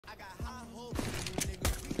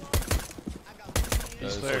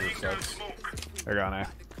He's clear. They're gone A.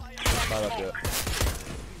 Not up yet.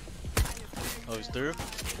 Oh, he's through?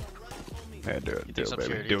 Yeah, do it. He Do thinks it, I'm baby.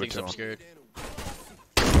 scared. He Do it thinks to I'm him. scared.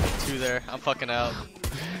 2 there. I'm fucking out.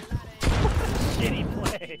 Shitty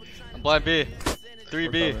play. I'm blind B.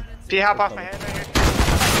 3B. P hop off my head right here.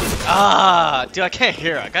 Ah, dude, I can't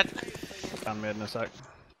hear. I got. Down mid in a sec.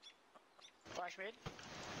 Flash mid.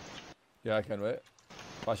 Yeah, I can wait.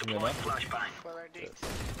 Flashing mid now. Floor right D.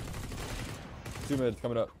 2 mid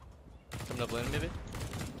coming up. Coming up lane, maybe?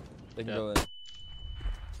 They can Yeah. go in.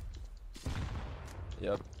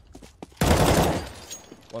 Yep.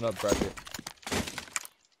 1 up, bracket.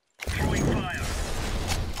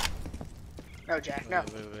 No, Jack, no.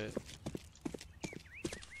 Wait.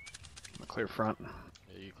 Clear front.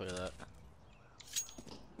 Yeah, you clear that.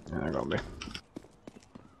 Yeah, they're gonna be.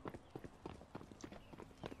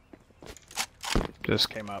 Just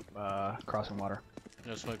came up, crossing water.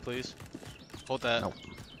 No smoke, please. Hold that. Nope.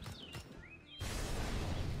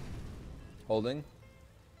 Holding.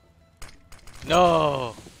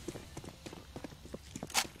 No!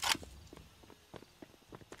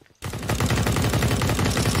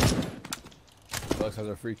 Alex has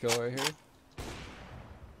a free kill right here.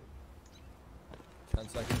 10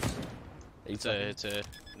 seconds. 8 seconds. It's a.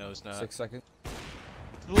 No, it's not. 6 seconds.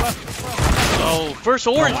 Oh, first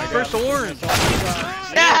orange! First orange!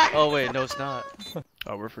 Oh, wait, no, it's not.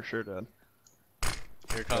 Oh, we're for sure dead.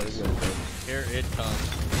 Here it comes. Here it comes.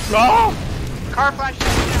 Oh! Car flash.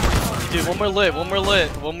 Dude, one more lit, one more lit,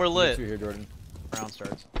 one more lit. 2 here, Jordan. Round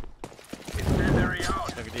starts.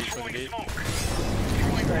 Smoke a D, smoke a D. Oh.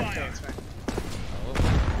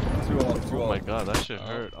 2 all, 2 Oh all. my god, that shit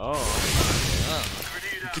hurt. Oh. Yeah.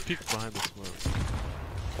 You can peek behind the smoke.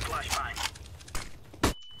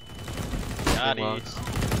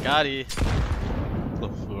 Got he. The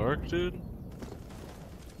fuck, dude?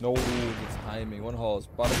 No, the timing. 1 halls.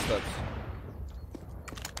 Bottom steps.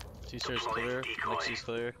 2 stairs clear. Next C's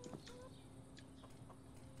clear.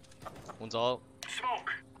 One's all.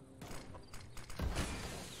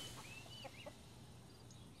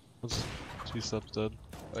 That's 2 steps dead.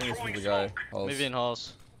 I think this is the guy. Halls. Maybe in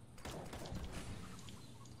halls.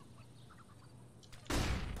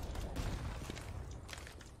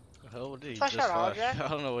 The hell, what did he Flash just out all, flash? Jack? I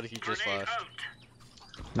don't know what he just flashed.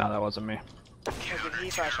 No, that wasn't me. Did he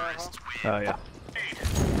flash out? Oh, yeah.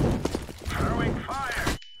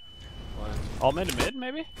 All mid to mid,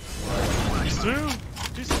 maybe? He's through!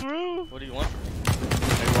 He's through! What do you want?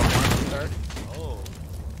 Maybe one more start. Oh.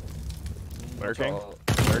 Lurking. All-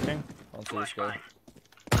 Lurking. Onto this guy.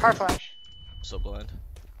 Car flash. I'm so blind.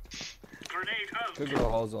 Could go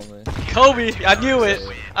halls only. Kobe! I knew it!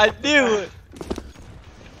 I knew it!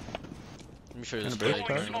 Let me show you this In play. a big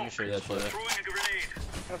Let me show you this play.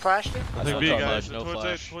 Gonna flash dude? I think No B, flash, guys. no Towards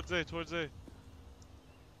flash. A, towards A, towards A.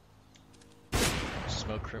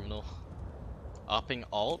 Smoke criminal. Opping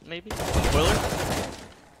alt, maybe? Spoiler?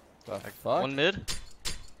 The fuck? One mid?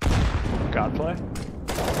 Godplay.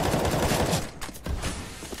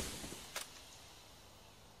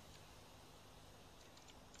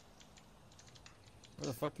 Where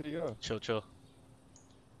the fuck did he go? Chill, chill.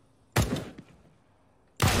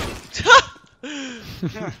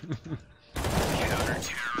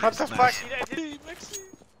 What the fuck?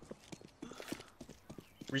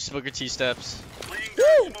 Resmoker T steps.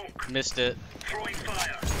 Missed it.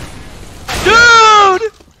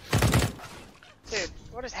 Dude,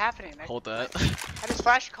 what is happening? Hold that. I just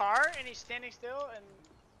flashed car and he's standing still and.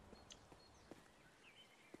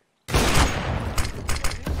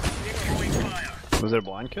 Was it a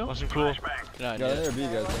blind kill? Watching cool. No, Yeah, there B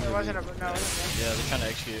guys. It wasn't a. No, yeah, they're trying to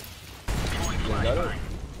execute. Got it?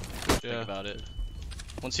 Think Yeah. about it.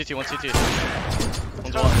 One CT, one CT.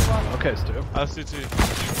 One's one. Okay, Stu. I see two.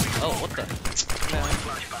 Oh, what the?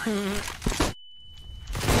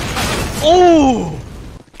 Oh!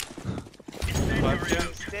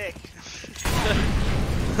 stick.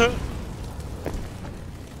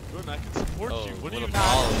 Jordan, I can support Oh, you. What what do you a need?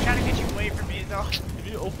 ball. I'm trying to get you away from me though. Can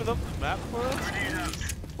you open up the map for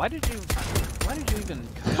us? Why did you even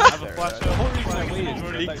come I out have a there? flash The whole out. reason I waited is Jordan,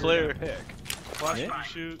 because I Be thought you were clear. gonna pick. Flash Yeah. and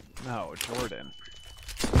shoot. No, Jordan.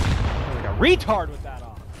 Like a retard with that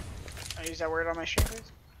on. I use that word on my stream,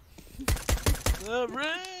 please.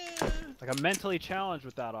 Like a mentally challenged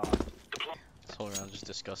with that on. This whole round is just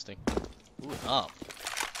disgusting. Ooh, oh.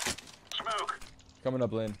 Coming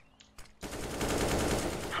up lane.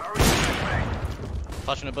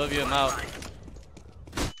 Flashing above you, I'm out.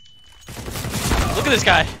 Look at this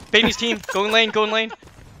guy! Baby's team! Going lane, going lane!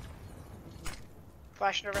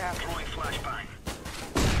 Flash never happened.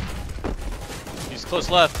 He's close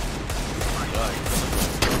left.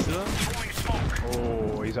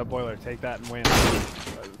 Oh, he's up boiler. Take that and win.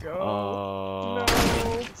 Let's go. Oh.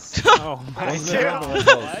 No. Oh my One's mid ramp and god.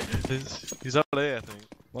 one's halls. He's up A, I think.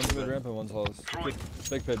 One's mid ramp and one's halls.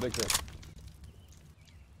 Big pit, big pit.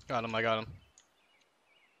 Got him, I got him.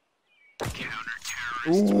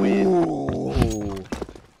 Ooh.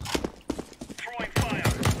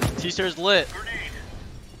 T-Stairs lit.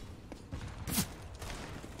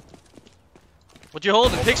 What you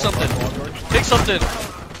holding? Pick something. Pick something.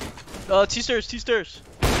 T-Stairs, T-Stairs.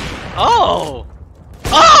 Oh!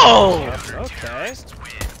 Oh! Okay.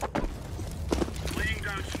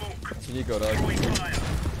 Nico, dog.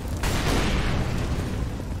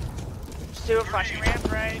 Just do a flashing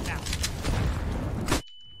ramp right now.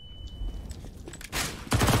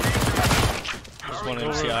 Just wanted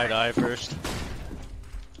to see eye to eye first.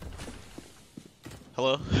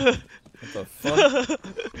 Hello? What the fuck?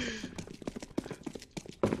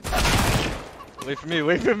 Wait for me,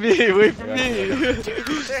 wait for me, wait for me! Dude,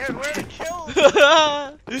 where the kills?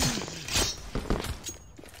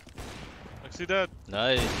 Actually dead.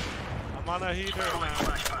 Nice. I'm on a heater now.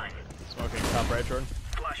 Smoking top right, Jordan.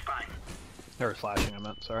 They were flashing, I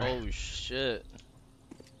meant, sorry. Oh shit.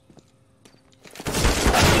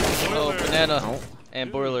 Oh, banana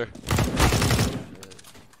and boiler.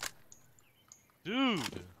 Dude.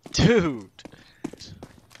 Dude!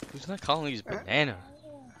 Who's not calling these banana?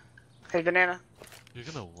 Hey, banana. You're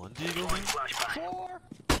gonna 1D go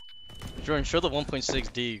me? Jordan, show the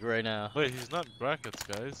 1.6 D right now. Wait, he's not brackets,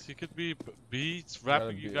 guys. He could be B,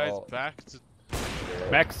 wrapping you be guys all- back to.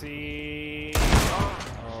 Mexi.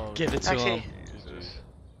 Oh, Give it to Actually- him. Jesus.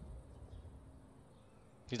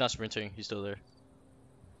 He's not sprinting, he's still there.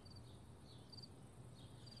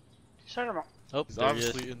 Start him up. Oh, He's there he is.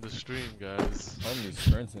 obviously in the stream, guys. I'm just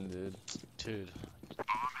sprinting, dude. Dude.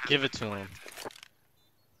 Give it to him.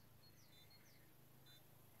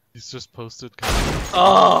 He's just posted.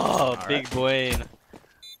 Oh, big Dwayne.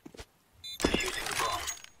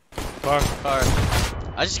 Bar. Car.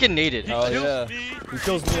 I just get naded. Oh kills yeah. me. He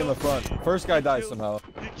kills me in the front. First guy dies somehow.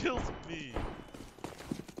 He kills me.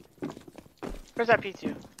 Where's that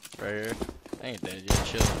P2? Right here. I ain't dead yet,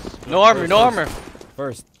 chill. No armor, no armor!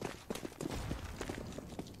 First.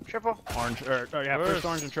 Triple. Orange, oh yeah, first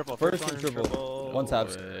orange and triple. First orange and triple. One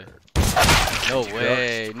taps. No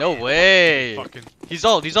way, no way! Fucking. He's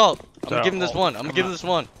ult, he's ult. I'm gonna So, give him this oh, one, I'm gonna come give him on. this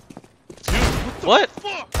one. Dude, What?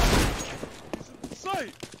 fuck? He's in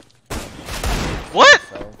sight. What?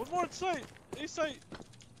 So, One more in sight. A sight.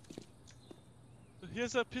 He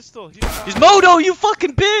has that pistol. He's Moto, you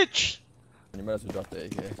fucking bitch! you might as well drop the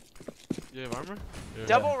AK. You have armor? Yeah.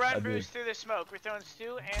 Double red I do. boost through the smoke. We're throwing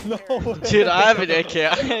Stu and No Tarik. way. Dude, I have an AK,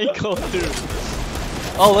 I ain't going through.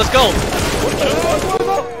 Oh, let's go!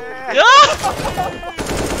 Yeah!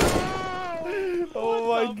 Oh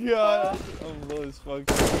my god. I'm low as fuck.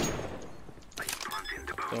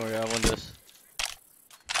 Don't worry, I won this.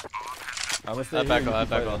 I'm gonna stay I here back and off, I keep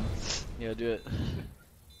back fighting. off. Yeah, do it.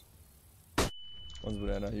 One's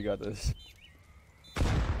banana, you got this.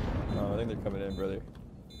 No, I think they're coming in, brother.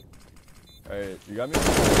 Alright, you got me?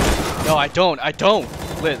 No, I don't.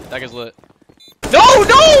 Lit, that guy's lit. No,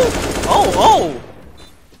 no! Oh, oh!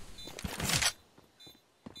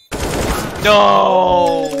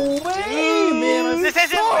 No! Hey, man, This isn't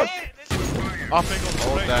suck. lit. This is Off angle.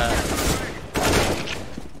 Hold Right. that.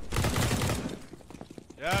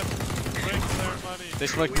 Yeah. Break their money. They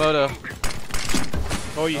smoked Moto.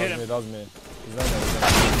 Oh, you That hit was me, him. that was me. He's right there, he's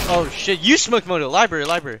right Oh shit, you smoked Moto. Library,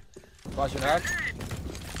 library. there. Flashing out.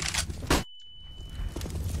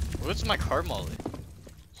 What's my card molly?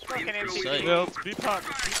 smoking in Sight. CT. Yeah, let's be pop.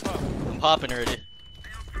 Let's be pop. I'm popping already.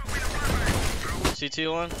 CT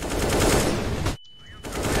one.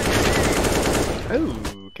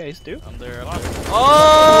 Ooh, okay, Stu. I'm there.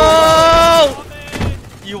 Oh!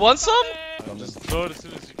 You want some? Coming. Just throw it as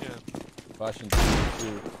soon as you can. Flashing two.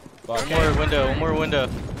 One Flash. more window. One more window.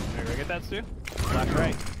 Here, go get that, Stu. Flash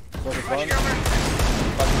right. Focus Watch one. your armor.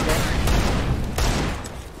 Flashing front.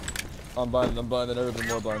 I'm blind, and there have been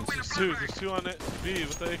more blinds. There's two on it. B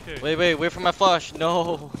with the AK. Wait for my flash.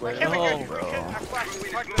 No. I can't No. make it. I flashed.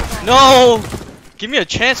 Fuck this. No! Give me a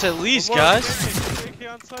chance at least, One more guys. AK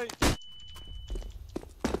on sight.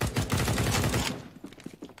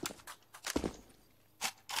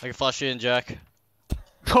 I can flash you in, Jack.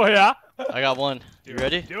 Oh yeah. I got one. You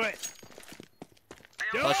ready? Do it.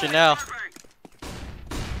 Flash it now.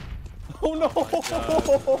 Oh no!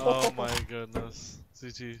 Oh my goodness.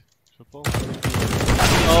 CT. Triple.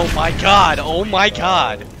 Oh my god. Oh my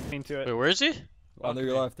god. Into Wait, it. where is he? On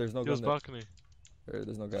your left, there's no He was gun there. balcony.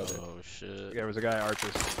 There's no guy there. Oh shit. There was a guy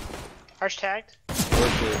arches. Harsh tagged.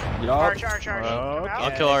 Worth it. Yup. Arch. Come Okay. out.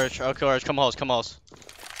 I'll kill Arch. Come halls.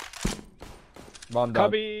 Bomb down.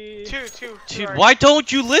 Cubby. Two. Dude, Arch. why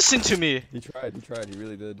don't you listen to me? He tried, he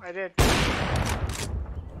really did. I did.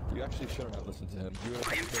 You actually shouldn't have listened to him. You would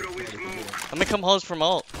have I'm gonna come halls from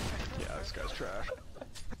alt. Yeah, this guy's trash.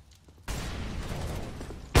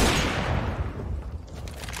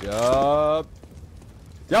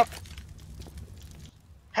 Yup.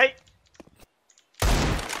 Hey.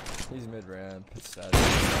 He's mid-ramp. It's sad.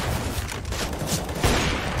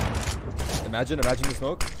 Imagine the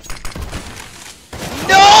smoke.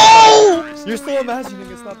 No! You're still imagining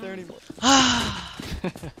it's not there anymore.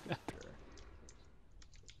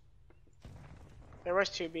 There was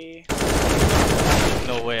 2B.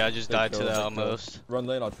 No way, I just died to Kill, that kill. almost. Run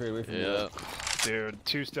lane, I'll trade away from you. Yeah. Dude,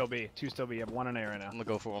 2 still B. You have 1 in A right now. I'm gonna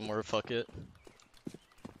go for one more, fuck it.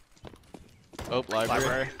 Oh,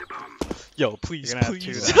 library. Yo, please, You're gonna have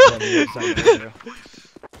please. 2 that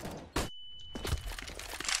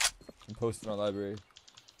I'm posting on library.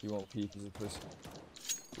 He won't peek, he's a pussy.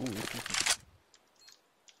 Ooh, he's peeking.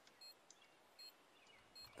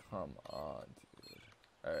 Come on, dude.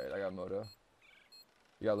 Alright, I got Moto.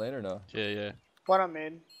 You got lane or no? Yeah. One on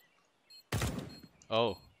mid.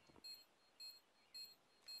 Oh.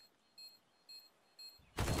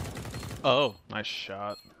 Oh. Nice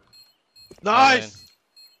shot. Nice!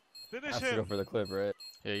 Finish Has to go him! for the clip, right?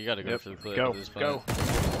 Yeah, you gotta go for the clip. Go. at this point. Go.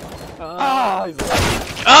 Ah, he's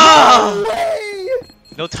alive. Ah! No way!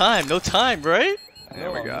 No time, right? Yeah,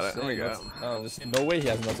 No, we I'm got just it. We saying, got it. No, there's no way he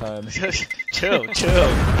has no time. chill.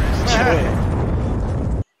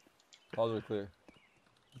 Balls are clear.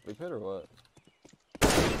 Big pit or what?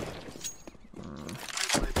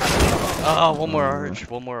 Ah, one more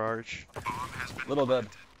arch. Little dead.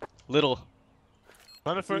 Little.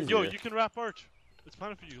 Planet for It's yo, easier. you can wrap arch. It's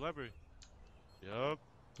planet for you, library. Yup.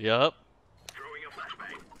 Yup.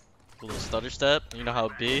 Little stutter step. You know how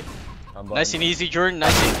it be. I'm Nice and blind. easy, Jordan.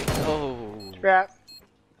 Nice and. Oh. Yeah.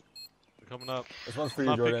 They're coming up. This one's for you,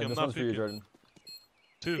 Not Jordan. peeking, This not one's for you, peeking. Jordan.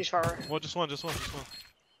 2. He's far. One.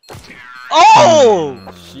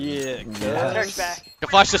 Oh! Shit. Tarek's back. Go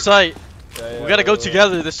flash the site. We gotta go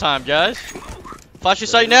together this time, guys. Flash the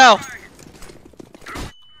site now.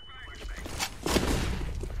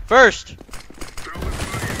 First.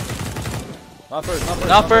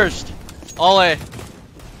 Not first. All A.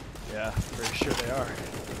 Yeah, pretty sure they are.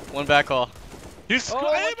 One back call. He's Come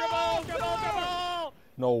on!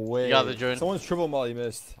 No way. You got the Jordan. Someone's triple molly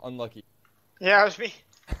missed. Unlucky. Yeah, it was me.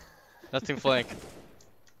 Nothing flank.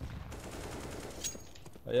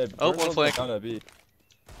 Oh, yeah, Oh, Jordan one flank. Down that beat.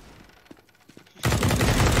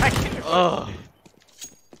 I can Ugh.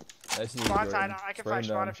 Nice and easy, spawn Jordan. time. I can Spray flash him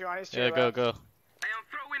spawn down. if you want. He's Yeah, go.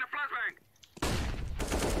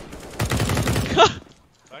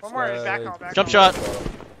 One more is back hall. Jump shot.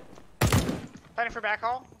 Planning for back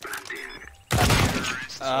hall. You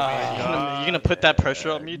gonna put that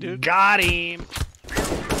pressure on me, dude? Got him!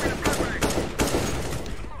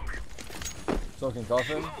 Soaking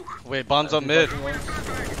coffin. Wait, bombs on mid. Again.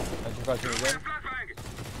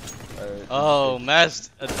 Alright. Oh, Maz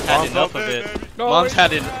had enough of it. No, Mom's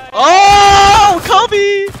had it. Oh,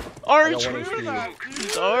 Kobe! Arch! I got one HP.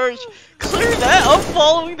 He's Arch! Clear that! I'm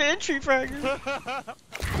following the entry fragger. He's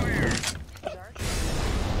arch.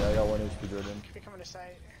 Yeah, I got 1 HP, Jordan. Could be coming to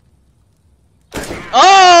sight.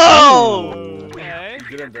 Oh! Okay.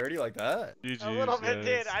 You did him dirty like that? GG's, A little bit,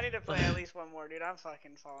 guys. dude. I need to play at least one more, dude. I'm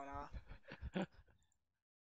fucking falling off.